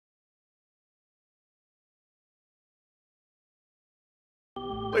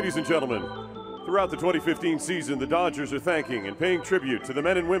Ladies and gentlemen, throughout the 2015 season, the Dodgers are thanking and paying tribute to the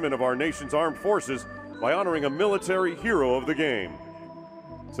men and women of our nation's armed forces by honoring a military hero of the game.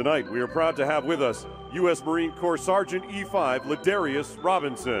 Tonight, we are proud to have with us U.S. Marine Corps Sergeant E5 Ladarius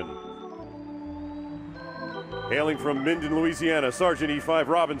Robinson. Hailing from Minden, Louisiana, Sergeant E5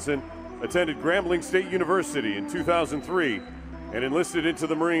 Robinson attended Grambling State University in 2003 and enlisted into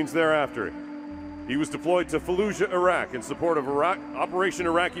the Marines thereafter. He was deployed to Fallujah, Iraq in support of Operation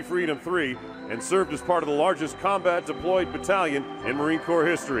Iraqi Freedom 3 and served as part of the largest combat deployed battalion in Marine Corps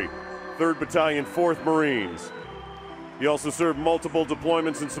history, 3rd Battalion, 4th Marines. He also served multiple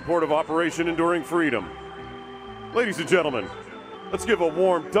deployments in support of Operation Enduring Freedom. Ladies and gentlemen, let's give a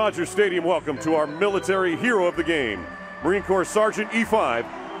warm Dodger Stadium welcome to our military hero of the game, Marine Corps Sergeant E5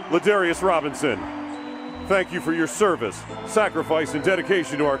 Ladarius Robinson. Thank you for your service, sacrifice, and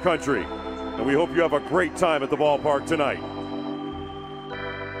dedication to our country. And we hope you have a great time at the ballpark tonight.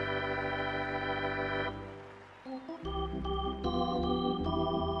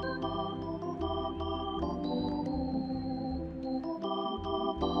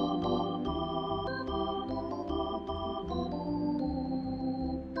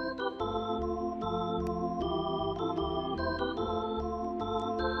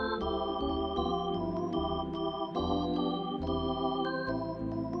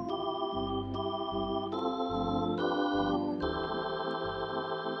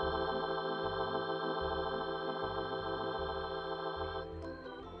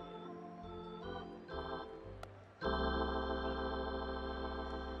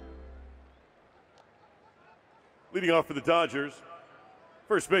 Leading off for the Dodgers,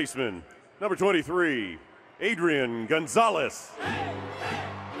 first baseman, number 23, Adrian Gonzalez.